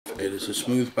It is a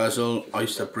smooth bezel,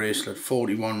 oyster bracelet,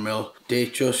 41mm,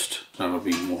 Datejust. Never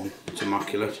been worn. It's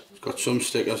immaculate. It's got some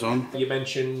stickers on. You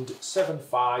mentioned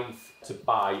 7.5 to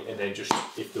buy, and then just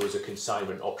if there was a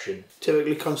consignment option.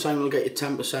 Typically consignment will get you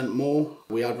 10% more.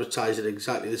 We advertise it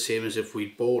exactly the same as if we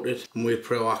bought it, and we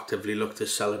proactively look to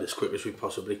sell it as quick as we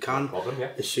possibly can. No problem, yeah.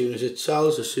 As soon as it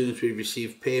sells, as soon as we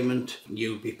receive payment,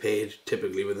 you'll be paid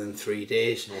typically within 3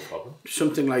 days. No problem.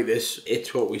 Something like this,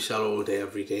 it's what we sell all day,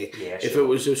 every day. Yeah, if sure. it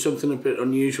was something a bit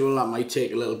unusual, that might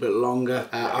take a little bit longer.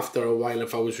 After a while,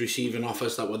 if I was receiving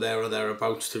offers that were there or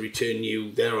thereabouts to return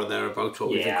you there or thereabouts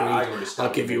what we've agreed, I understand.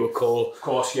 I'll give you a call. Of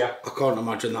course, yeah. I can't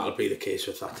imagine that'll be the case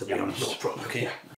with that, to be honest. No problem. Okay.